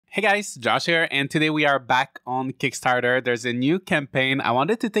Hey guys, Josh here, and today we are back on Kickstarter. There's a new campaign I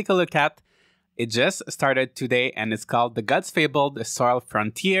wanted to take a look at. It just started today and it's called the Gods Fabled Soil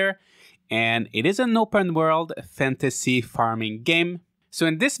Frontier, and it is an open world fantasy farming game. So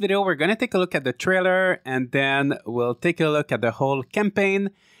in this video, we're going to take a look at the trailer and then we'll take a look at the whole campaign,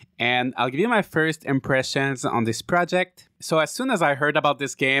 and I'll give you my first impressions on this project. So as soon as I heard about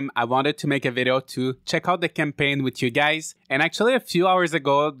this game, I wanted to make a video to check out the campaign with you guys. And actually a few hours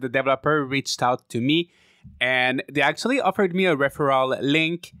ago, the developer reached out to me and they actually offered me a referral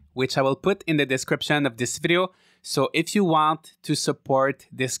link, which I will put in the description of this video. So if you want to support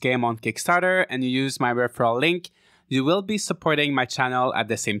this game on Kickstarter and you use my referral link, you will be supporting my channel at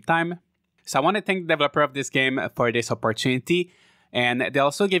the same time. So I want to thank the developer of this game for this opportunity. And they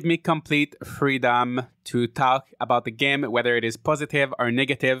also give me complete freedom to talk about the game, whether it is positive or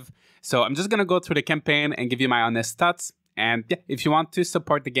negative. So I'm just going to go through the campaign and give you my honest thoughts. And yeah, if you want to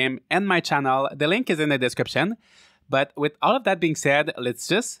support the game and my channel, the link is in the description. But with all of that being said, let's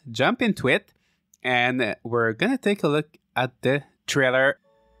just jump into it. And we're going to take a look at the trailer.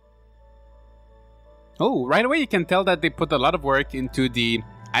 Oh, right away you can tell that they put a lot of work into the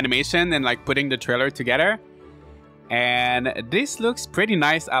animation and like putting the trailer together. And this looks pretty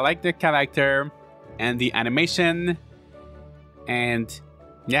nice. I like the character and the animation. And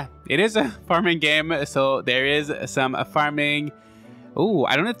yeah, it is a farming game. So there is some farming. Oh,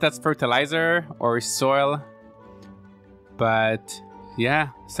 I don't know if that's fertilizer or soil. But yeah,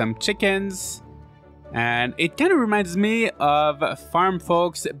 some chickens. And it kind of reminds me of Farm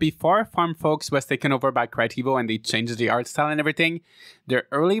Folks before Farm Folks was taken over by Creativo and they changed the art style and everything. The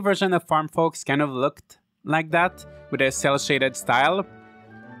early version of Farm Folks kind of looked like that with a cel shaded style,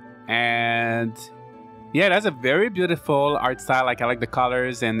 and yeah, that's a very beautiful art style. Like I like the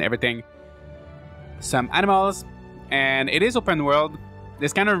colors and everything. Some animals, and it is open world.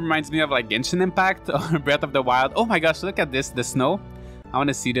 This kind of reminds me of like Genshin Impact or Breath of the Wild. Oh my gosh, look at this, the snow. I want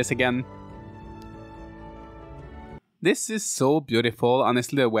to see this again. This is so beautiful,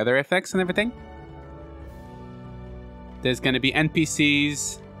 honestly, the weather effects and everything. There's gonna be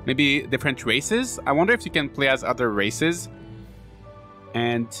NPCs, maybe different races. I wonder if you can play as other races.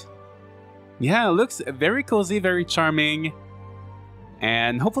 And yeah, it looks very cozy, very charming.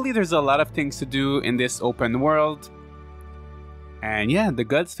 And hopefully there's a lot of things to do in this open world. And yeah, the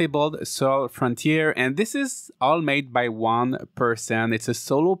Gods Fabled Soil Frontier. And this is all made by one person. It's a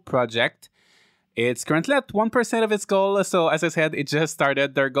solo project. It's currently at 1% of its goal. So as I said, it just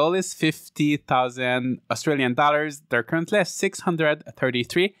started. Their goal is 50,000 Australian dollars. They're currently at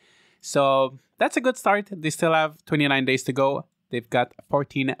 633. So that's a good start. They still have 29 days to go. They've got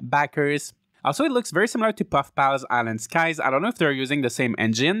 14 backers. Also, it looks very similar to Puffpal's Island Skies. I don't know if they're using the same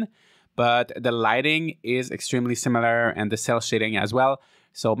engine, but the lighting is extremely similar and the cel shading as well.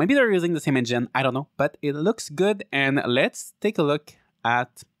 So maybe they're using the same engine. I don't know, but it looks good. And let's take a look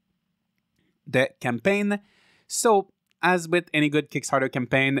at the campaign. So as with any good Kickstarter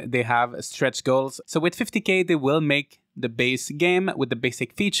campaign, they have stretch goals. So with 50K, they will make the base game with the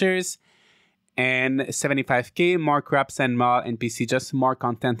basic features, and 75K, more crops and more NPC, just more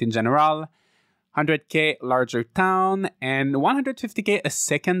content in general. 100K, larger town, and 150K, a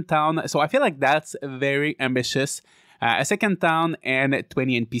second town. So I feel like that's very ambitious. A second town and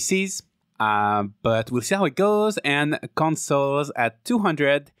 20 NPCs. But we'll see how it goes. And consoles at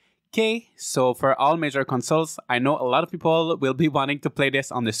 200K. So for all major consoles, I know a lot of people will be wanting to play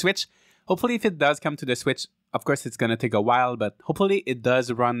this on the Switch. Hopefully if it does come to the Switch, of course it's going to take a while, but hopefully it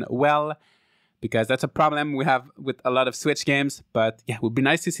does run well, because that's a problem we have with a lot of Switch games. But yeah, it would be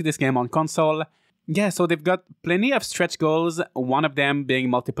nice to see this game on console. Yeah, so they've got plenty of stretch goals, one of them being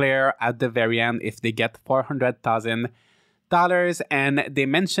multiplayer at the very end if they get $400,000. And they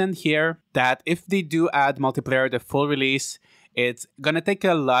mentioned here that if they do add multiplayer, the full release, it's going to take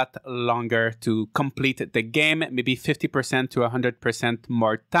a lot longer to complete the game, maybe 50% to 100%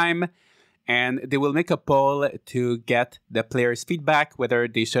 more time. And they will make a poll to get the players' feedback, whether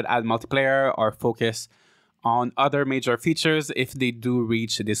they should add multiplayer or focus on other major features if they do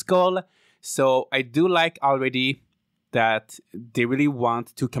reach this goal. So I do like already that they really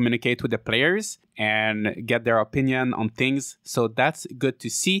want to communicate with the players and get their opinion on things. So that's good to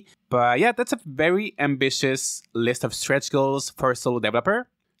see. But yeah, that's a very ambitious list of stretch goals for a solo developer.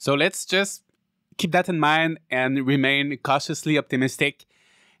 So let's just keep that in mind and remain cautiously optimistic.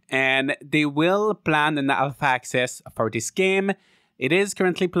 And they will plan an alpha access for this game. It is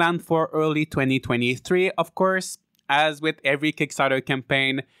currently planned for early 2023, of course. As with every Kickstarter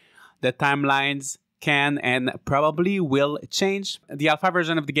campaign, the timelines can and probably will change. The alpha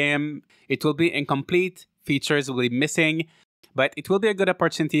version of the game, it will be incomplete, features will be missing, but it will be a good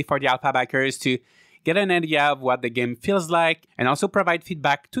opportunity for the alpha backers to get an idea of what the game feels like and also provide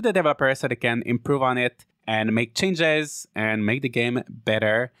feedback to the developers so they can improve on it and make changes and make the game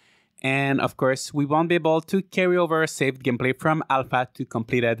better. And of course, we won't be able to carry over saved gameplay from alpha to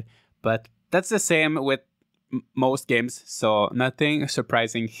completed, but that's the same with most games, so nothing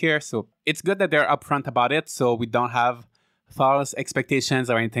surprising here. So it's good that they're upfront about it so we don't have false expectations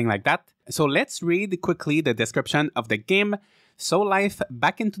or anything like that. So let's read quickly the description of the game. Sow life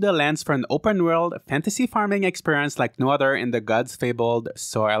back into the lands for an open world fantasy farming experience like no other in the Gods Fabled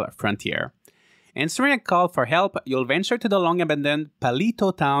soil frontier. Answering a call for help, you'll venture to the long-abandoned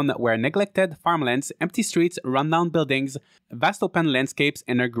Palito town where neglected farmlands, empty streets, rundown buildings, vast open landscapes,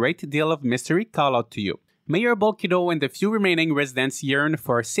 and a great deal of mystery call out to you. May your Bolkido and the few remaining residents yearn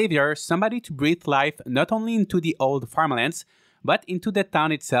for a savior, somebody to breathe life not only into the old farmlands, but into the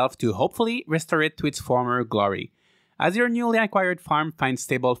town itself to hopefully restore it to its former glory. As your newly acquired farm finds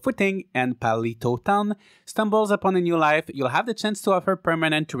stable footing and Palito Town stumbles upon a new life, you'll have the chance to offer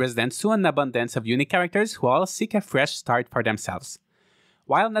permanent to residents to an abundance of unique characters who all seek a fresh start for themselves.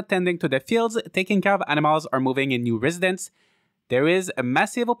 While not tending to the fields, taking care of animals, or moving in new residents, there is a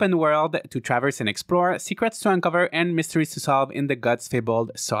massive open world to traverse and explore, secrets to uncover, and mysteries to solve in the Gods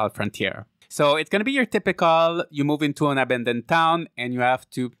Fabled soil frontier. So it's going to be your typical, you move into an abandoned town and you have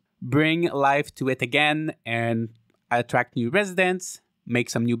to bring life to it again and attract new residents, make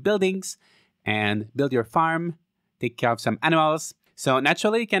some new buildings, and build your farm, take care of some animals. So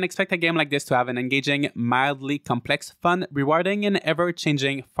naturally, you can expect a game like this to have an engaging, mildly complex, fun, rewarding, and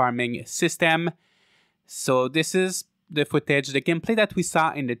ever-changing farming system. So this is the footage, the gameplay that we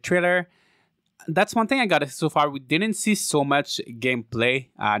saw in the trailer. That's one thing I got so far. We didn't see so much gameplay.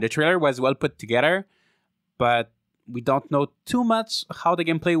 The trailer was well put together, but we don't know too much how the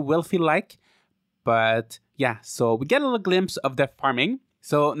gameplay will feel like. But yeah, so we get a little glimpse of the farming.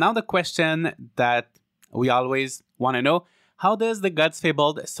 So now the question that we always want to know, how does the Gods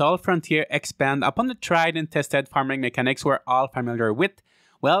Fabled Soul Frontier expand upon the tried and tested farming mechanics we're all familiar with?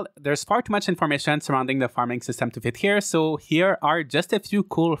 Well, there's far too much information surrounding the farming system to fit here, so here are just a few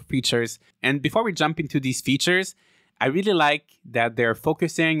cool features. And before we jump into these features, I really like that they're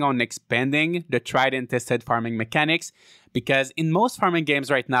focusing on expanding the tried and tested farming mechanics, because in most farming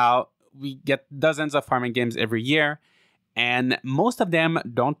games right now, we get dozens of farming games every year, and most of them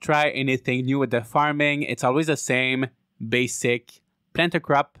don't try anything new with the farming. It's always the same basic: plant a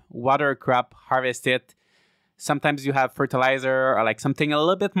crop, water a crop, harvest it. Sometimes you have fertilizer or like something a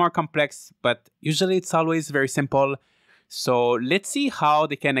little bit more complex, but usually it's always very simple. So let's see how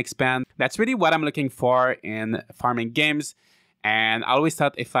they can expand. That's really what I'm looking for in farming games. And I always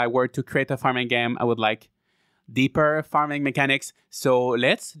thought if I were to create a farming game, I would like deeper farming mechanics. So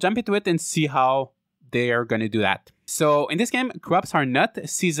let's jump into it and see how they are going to do that. So in this game, crops are not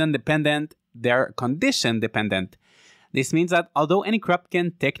season dependent, they're condition dependent. This means that although any crop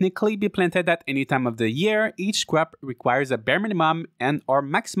can technically be planted at any time of the year, each crop requires a bare minimum and or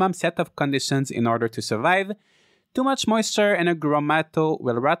maximum set of conditions in order to survive. Too much moisture and a gromato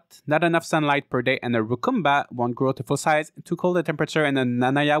will rot, not enough sunlight per day and a rucumba won't grow to full size, too cold a temperature and a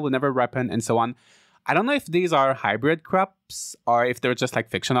nanaya will never ripen, and so on. I don't know if these are hybrid crops or if they're just like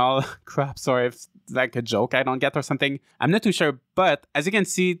fictional crops or if it's like a joke I don't get or something. I'm not too sure, but as you can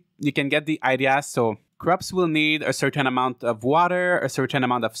see, you can get the idea. So crops will need a certain amount of water, a certain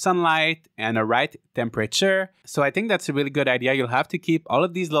amount of sunlight, and a right temperature. So I think that's a really good idea. You'll have to keep all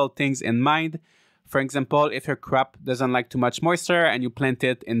of these little things in mind. For example, if your crop doesn't like too much moisture and you plant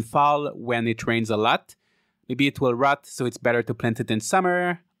it in fall when it rains a lot, maybe it will rot, so it's better to plant it in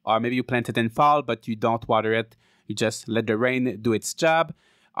summer. Or maybe you plant it in fall, but you don't water it. You just let the rain do its job.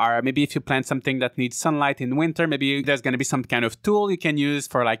 Or maybe if you plant something that needs sunlight in winter, maybe there's going to be some kind of tool you can use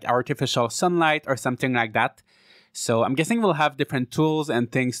for like artificial sunlight or something like that. So I'm guessing we'll have different tools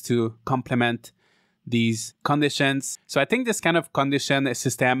and things to complement these conditions. So I think this kind of condition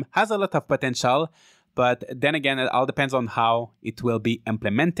system has a lot of potential, but then again, it all depends on how it will be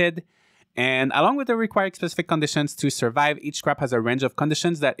implemented. And along with the required specific conditions to survive, each crop has a range of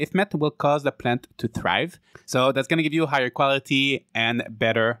conditions that, if met, will cause the plant to thrive. So that's going to give you higher quality and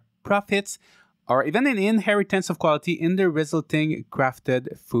better profits, or even an inheritance of quality in the resulting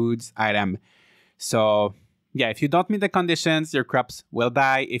crafted foods item. So yeah, if you don't meet the conditions, your crops will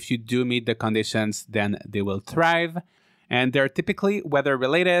die. If you do meet the conditions, then they will thrive. And they're typically weather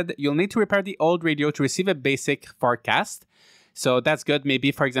related. You'll need to repair the old radio to receive a basic forecast. So that's good.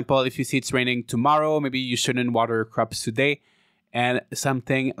 Maybe, for example, if you see it's raining tomorrow, maybe you shouldn't water your crops today and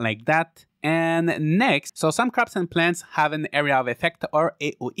something like that. And next, so some crops and plants have an area of effect or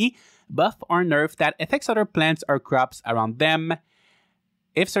AoE, buff or nerf that affects other plants or crops around them.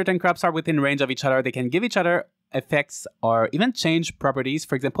 If certain crops are within range of each other, they can give each other effects or even change properties.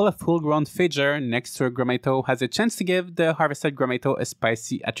 For example, a full-grown fidger next to a grommato has a chance to give the harvested grommato a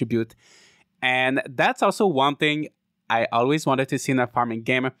spicy attribute. And that's also one thing I always wanted to see in a farming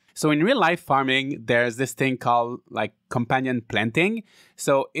game. So in real life farming, there's this thing called like companion planting.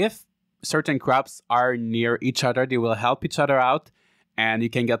 So if certain crops are near each other, they will help each other out, and you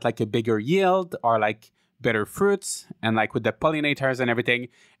can get like a bigger yield or like better fruits, and like with the pollinators and everything.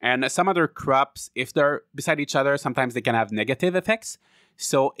 And some other crops, if they're beside each other, sometimes they can have negative effects.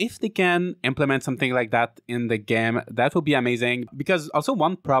 So if they can implement something like that in the game, that would be amazing. Because also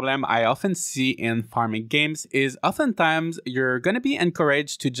one problem I often see in farming games is oftentimes you're going to be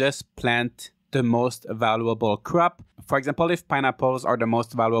encouraged to just plant the most valuable crop. For example, if pineapples are the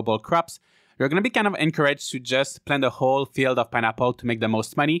most valuable crops, you're going to be kind of encouraged to just plant a whole field of pineapple to make the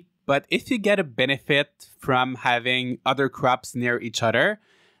most money. But if you get a benefit from having other crops near each other,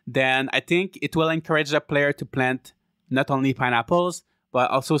 then I think it will encourage the player to plant not only pineapples, but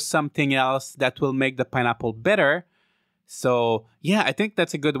also something else that will make the pineapple better. So yeah, I think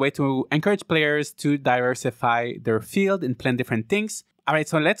that's a good way to encourage players to diversify their field and plant different things. All right,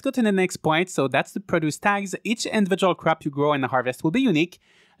 so let's go to the next point. So that's the produce tags. Each individual crop you grow and harvest will be unique.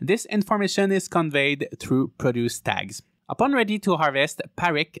 This information is conveyed through produce tags. Upon ready to harvest,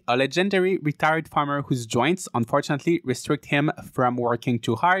 Parik, a legendary retired farmer whose joints unfortunately restrict him from working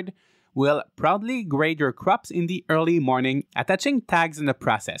too hard, will proudly grade your crops in the early morning, attaching tags in the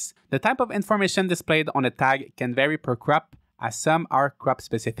process. The type of information displayed on a tag can vary per crop, as some are crop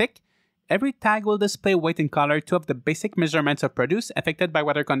specific. Every tag will display weight and color, two of the basic measurements of produce affected by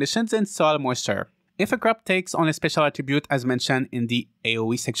weather conditions and soil moisture. If a crop takes on a special attribute as mentioned in the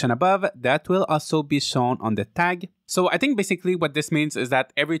AoE section above, that will also be shown on the tag. So I think basically what this means is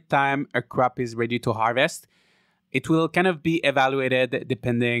that every time a crop is ready to harvest, it will kind of be evaluated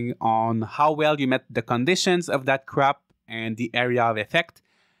depending on how well you met the conditions of that crop and the area of effect.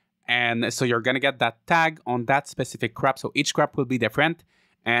 And so you're going to get that tag on that specific crop. So each crop will be different,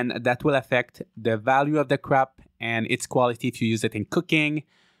 and that will affect the value of the crop and its quality if you use it in cooking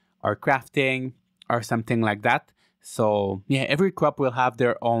or crafting or something like that. So yeah, every crop will have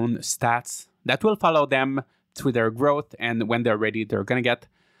their own stats that will follow them through their growth, and when they're ready, they're going to get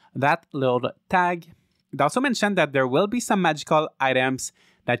that little tag. It also mentioned that there will be some magical items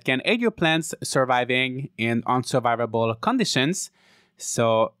that can aid your plants surviving in unsurvivable conditions.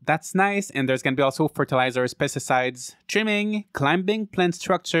 So that's nice. And there's going to be also fertilizers, pesticides, trimming, climbing plant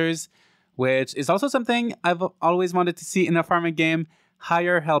structures, which is also something I've always wanted to see in a farming game.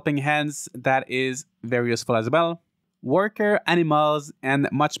 Higher helping hands, that is very useful as well. Worker, animals, and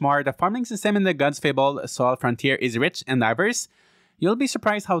much more. The farming system in the Gods Fabled Soil Frontier is rich and diverse. You'll be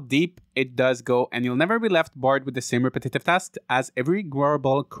surprised how deep it does go, and you'll never be left bored with the same repetitive tasks, as every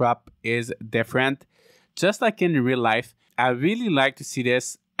growable crop is different. Just like in real life, I really like to see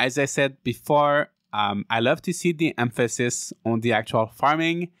this. As I said before, I love to see the emphasis on the actual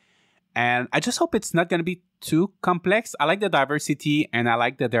farming, and I just hope it's not going to be too complex. I like the diversity, and I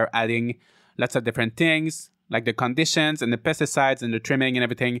like that they're adding lots of different things, like the conditions and the pesticides and the trimming and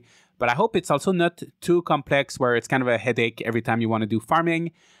everything. But I hope it's also not too complex where it's kind of a headache every time you want to do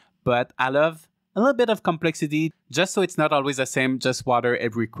farming. But I love a little bit of complexity, just so it's not always the same, just water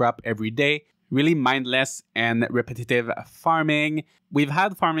every crop every day. Really mindless and repetitive farming. We've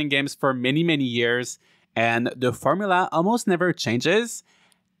had farming games for many, many years, and the formula almost never changes.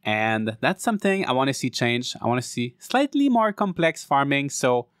 And that's something I want to see change. I want to see slightly more complex farming.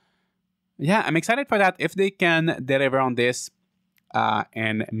 So yeah, I'm excited for that. If they can deliver on this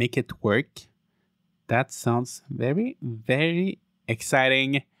and make it work, that sounds very, very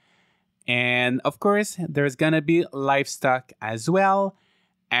exciting. And of course, there's going to be livestock as well.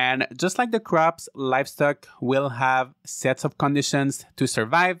 And just like the crops, livestock will have sets of conditions to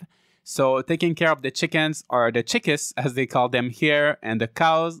survive. So taking care of the chickens, or the chickis as they call them here, and the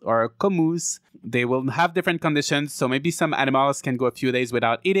cows or comus, they will have different conditions. So maybe some animals can go a few days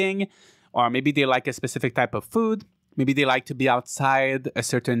without eating, or maybe they like a specific type of food. Maybe they like to be outside a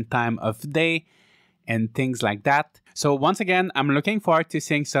certain time of day and things like that. So once again, I'm looking forward to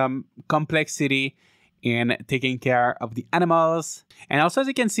seeing some complexity in taking care of the animals. And also, as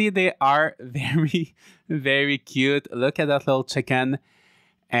you can see, they are very, very cute. Look at that little chicken.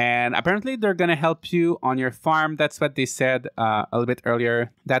 And apparently they're going to help you on your farm. That's what they said a little bit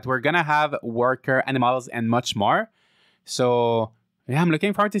earlier, that we're going to have worker animals and much more. So yeah, I'm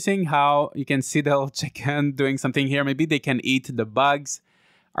looking forward to seeing how you can see the little chicken doing something here. Maybe they can eat the bugs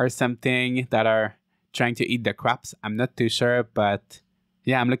or something that are trying to eat the crops. I'm not too sure, but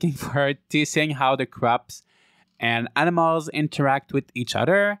yeah, I'm looking forward to seeing how the crops and animals interact with each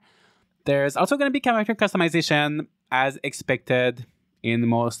other. There's also going to be character customization as expected in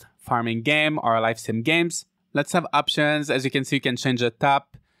most farming game or life sim games. Let's have options. As you can see, you can change the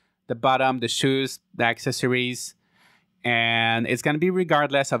top, the bottom, the shoes, the accessories, and it's going to be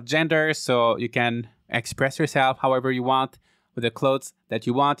regardless of gender. So you can express yourself however you want with the clothes that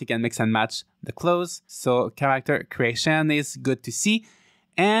you want. You can mix and match the clothes. So character creation is good to see.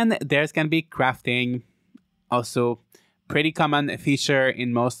 And there's going to be crafting, also pretty common feature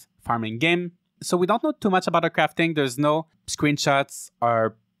in most farming game. So we don't know too much about the crafting. There's no screenshots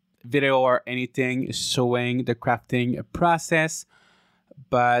or video or anything showing the crafting process.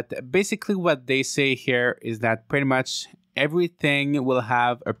 But basically what they say here is that pretty much everything will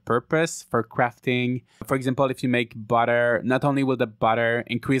have a purpose for crafting. For example, if you make butter, not only will the butter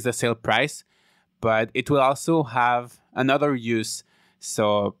increase the sale price, but it will also have another use.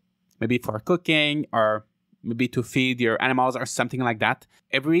 So maybe for cooking or maybe to feed your animals or something like that.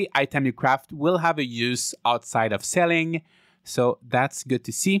 Every item you craft will have a use outside of selling. So that's good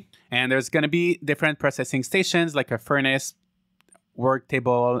to see. And there's going to be different processing stations like a furnace, work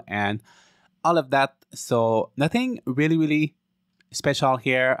table, and all of that. So nothing really special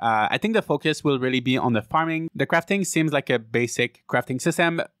here. I think the focus will really be on the farming. The crafting seems like a basic crafting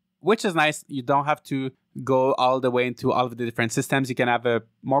system, which is nice. You don't have to go all the way into all of the different systems. You can have a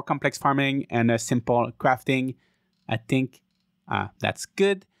more complex farming and a simple crafting. I think that's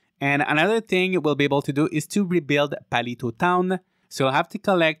good. And another thing we'll be able to do is to rebuild Palito Town. So you'll have to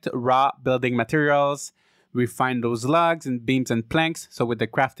collect raw building materials, refine those logs and beams and planks. So with the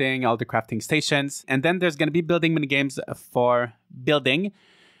crafting, all the crafting stations. And then there's going to be building minigames for building.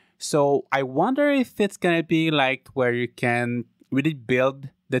 So I wonder if it's going to be like where you can really build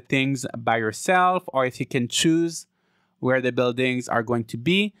the things by yourself, or if you can choose where the buildings are going to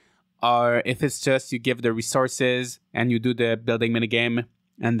be, or if it's just you give the resources and you do the building minigame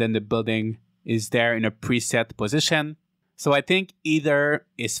and then the building is there in a preset position. So I think either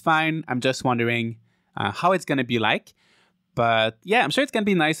is fine. I'm just wondering how it's going to be like. But yeah, I'm sure it's going to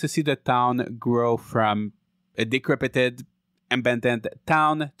be nice to see the town grow from a decrepit, abandoned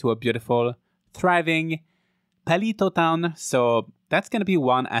town to a beautiful, thriving Palito Town. So that's going to be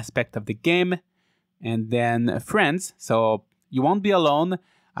one aspect of the game. And then friends. So you won't be alone.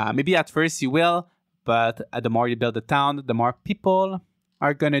 Maybe at first you will, but the more you build the town, the more people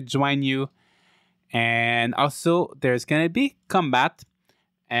are going to join you. And also there's going to be combat.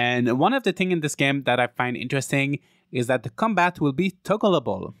 And one of the things in this game that I find interesting is that the combat will be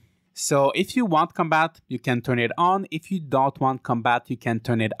toggleable. So if you want combat, you can turn it on. If you don't want combat, you can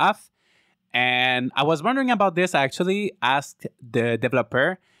turn it off. And I was wondering about this. I actually asked the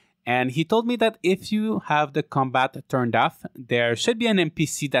developer, and he told me that if you have the combat turned off, there should be an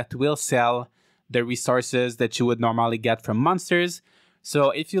NPC that will sell the resources that you would normally get from monsters.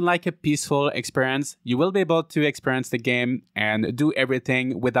 So if you like a peaceful experience, you will be able to experience the game and do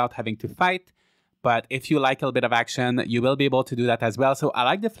everything without having to fight. But if you like a little bit of action, you will be able to do that as well. So I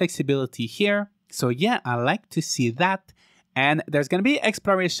like the flexibility here. So yeah, I like to see that. And there's going to be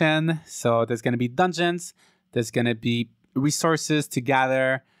exploration. So there's going to be dungeons. There's going to be resources to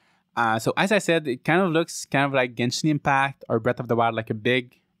gather. So as I said, it kind of looks kind of like Genshin Impact or Breath of the Wild, like a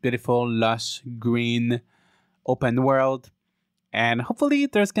big, beautiful, lush, green, open world. And hopefully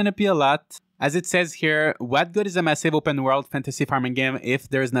there's going to be a lot. As it says here, what good is a massive open world fantasy farming game if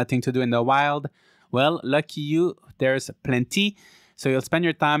there's nothing to do in the wild? Well, lucky you, there's plenty. So you'll spend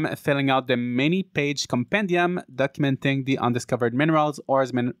your time filling out the many-page compendium, documenting the undiscovered minerals,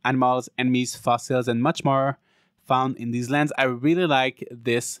 ores, animals, enemies, fossils, and much more found in these lands. I really like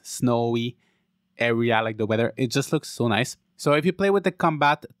this snowy area, like the weather. It just looks so nice. So if you play with the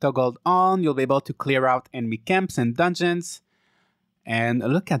combat toggled on, you'll be able to clear out enemy camps and dungeons. And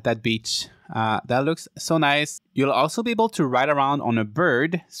look at that beach. That looks so nice. You'll also be able to ride around on a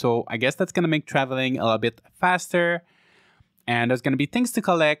bird. So I guess that's going to make traveling a little bit faster. And there's going to be things to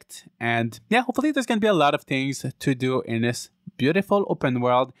collect. And yeah, hopefully there's going to be a lot of things to do in this beautiful open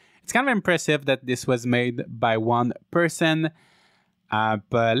world. It's kind of impressive that this was made by one person.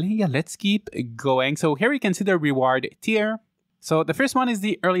 But yeah, let's keep going. So here you can see the reward tier. So the first one is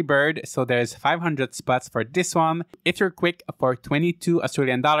the early bird. So there's 500 spots for this one. If you're quick for 22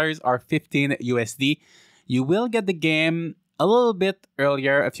 Australian dollars or 15 USD, you will get the game a little bit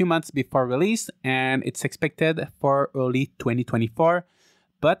earlier, a few months before release, and it's expected for early 2024.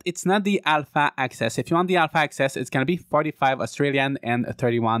 But it's not the alpha access. If you want the alpha access, it's going to be 45 Australian and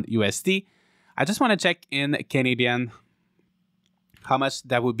 31 USD. I just want to check in Canadian. how much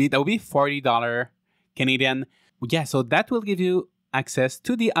that would be. That would be $40 Canadian. Yeah, so that will give you access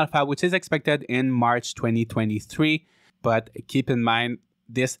to the alpha, which is expected in March 2023. But keep in mind,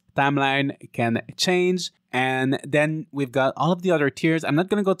 this timeline can change. And then we've got all of the other tiers. I'm not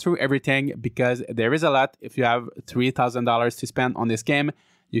going to go through everything because there is a lot. If you have $3,000 to spend on this game,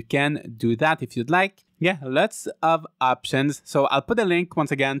 you can do that if you'd like. Yeah, lots of options. So I'll put a link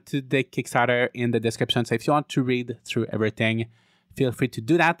once again to the Kickstarter in the description. So if you want to read through everything, feel free to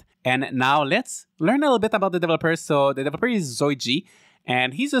do that. And now let's learn a little bit about the developer. So the developer is Zoiji,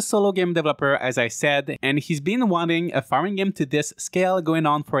 and he's a solo game developer, as I said, and he's been wanting a farming game to this scale going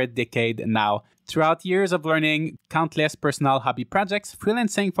on for a decade now. Throughout years of learning countless personal hobby projects,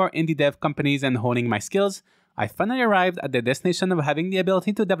 freelancing for indie dev companies, and honing my skills, I finally arrived at the destination of having the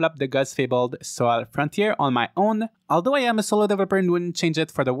ability to develop the Gods Fabled Soil Frontier on my own. Although I am a solo developer and wouldn't change it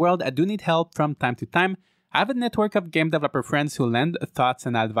for the world, I do need help from time to time. I have a network of game developer friends who lend thoughts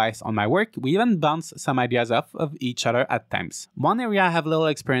and advice on my work. We even bounce some ideas off of each other at times. One area I have little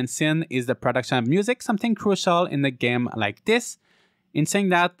experience in is the production of music, something crucial in a game like this. In saying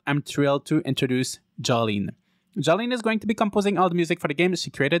that, I'm thrilled to introduce Jolene. Jolene is going to be composing all the music for the game. She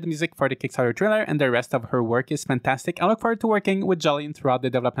created the music for the Kickstarter trailer, and the rest of her work is fantastic. I look forward to working with Jolene throughout the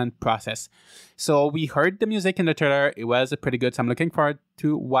development process. So we heard the music in the trailer. It was pretty good, so I'm looking forward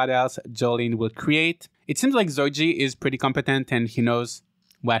to what else Jolene will create. It seems like Zoiji is pretty competent and he knows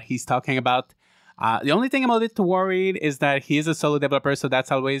what he's talking about. The only thing I'm a little bit worried is that he is a solo developer, so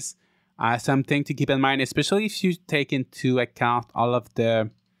that's always something to keep in mind, especially if you take into account all of the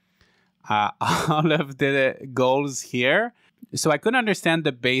goals here. So I could understand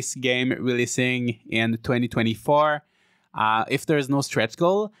the base game releasing in 2024 if there's no stretch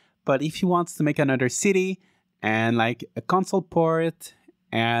goal, but if he wants to make another city and like a console port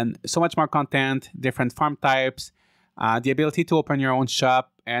and so much more content, different farm types, the ability to open your own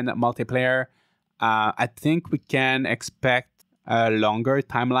shop and multiplayer, I think we can expect a longer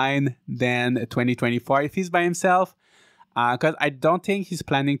timeline than 2024 if he's by himself. Because I don't think he's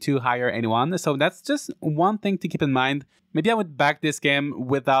planning to hire anyone. So that's just one thing to keep in mind. Maybe I would back this game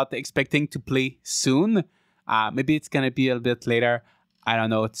without expecting to play soon. Maybe it's going to be a little bit later. I don't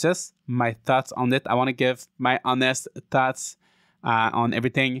know. It's just my thoughts on it. I want to give my honest thoughts on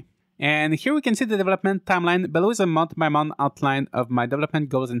everything. And here we can see the development timeline. Below is a month-by-month outline of my development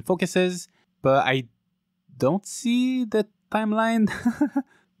goals and focuses. But I don't see the timeline.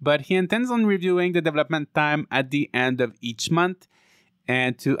 But he intends on reviewing the development time at the end of each month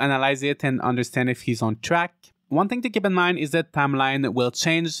and to analyze it and understand if he's on track. One thing to keep in mind is that timeline will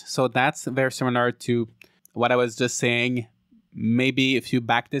change. So that's very similar to what I was just saying. Maybe if you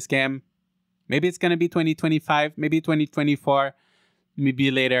back this game, maybe it's going to be 2025, maybe 2024, maybe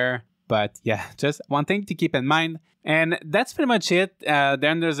later. But yeah, just one thing to keep in mind. And that's pretty much it.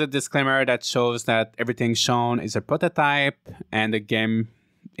 Then there's a disclaimer that shows that everything shown is a prototype and the game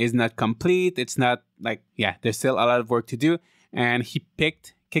is not complete. It's not like, yeah, there's still a lot of work to do. And he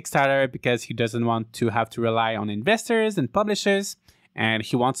picked Kickstarter because he doesn't want to have to rely on investors and publishers. And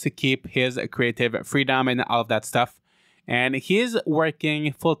he wants to keep his creative freedom and all of that stuff. And he is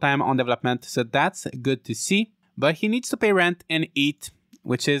working full-time on development, so that's good to see. But he needs to pay rent and eat,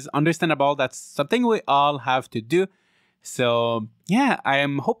 which is understandable. That's something we all have to do. So yeah, I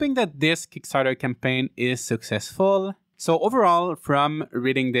am hoping that this Kickstarter campaign is successful. So overall, from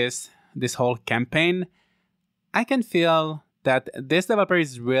reading this whole campaign, I can feel that this developer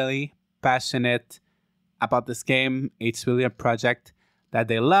is really passionate about this game. It's really a project that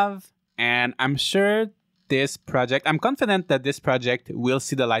they love. And I'm confident that this project will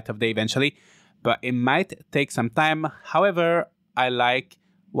see the light of day eventually, but it might take some time. However, I like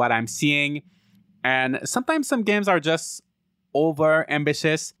what I'm seeing. And sometimes some games are just over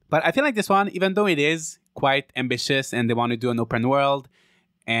ambitious, but I feel like this one, even though it is quite ambitious and they want to do an open world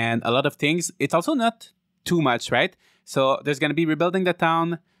and a lot of things, it's also not too much, right? So there's going to be rebuilding the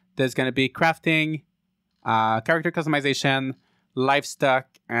town, there's going to be crafting, character customization, livestock,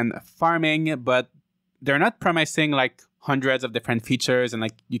 and farming, but they're not promising like hundreds of different features and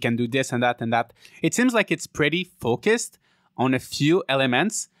like you can do this and that and that. It seems like it's pretty focused on a few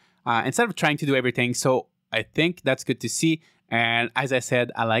elements instead of trying to do everything. So I think that's good to see. And as I said,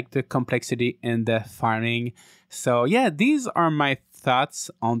 I like the complexity in the farming. So yeah, these are my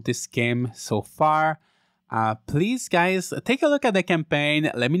thoughts on this game so far. Please, guys, take a look at the campaign.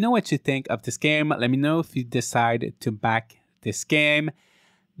 Let me know what you think of this game. Let me know if you decide to back this game.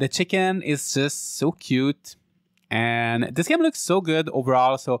 The chicken is just so cute. And this game looks so good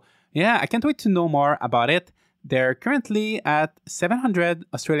overall. So yeah, I can't wait to know more about it. They're currently at 700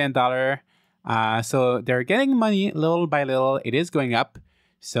 Australian dollar. So they're getting money little by little. It is going up.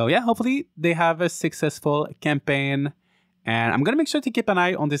 So yeah, hopefully they have a successful campaign. And I'm going to make sure to keep an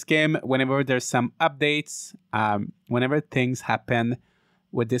eye on this game whenever there's some updates, whenever things happen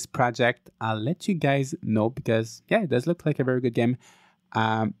with this project. I'll let you guys know because, yeah, it does look like a very good game.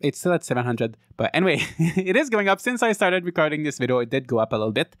 It's still at 700. But anyway, it is going up. Since I started recording this video, it did go up a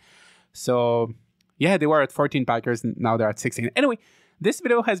little bit. So yeah, they were at 14 backers and now they're at 16. Anyway, this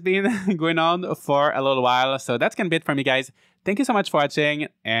video has been going on for a little while. So that's going to be it from me, guys. Thank you so much for watching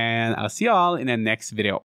and I'll see you all in the next video.